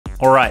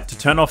Alright, to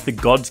turn off the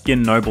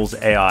Godskin Noble's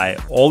AI,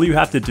 all you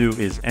have to do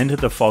is enter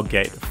the fog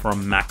gate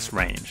from max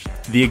range.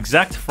 The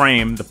exact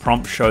frame the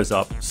prompt shows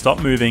up, stop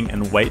moving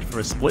and wait for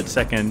a split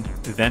second,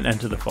 then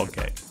enter the fog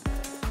gate.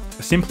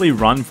 Simply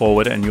run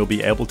forward and you'll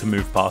be able to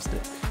move past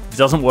it. If it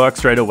doesn't work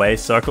straight away,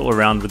 circle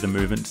around with the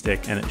movement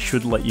stick and it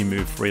should let you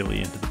move freely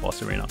into the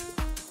boss arena.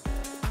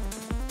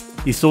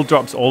 He still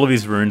drops all of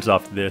his runes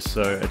after this,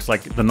 so it's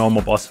like the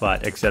normal boss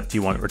fight, except he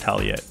won't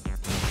retaliate.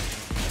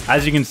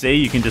 As you can see,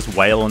 you can just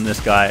wail on this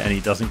guy and he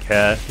doesn't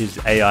care. His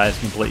AI is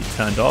completely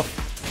turned off.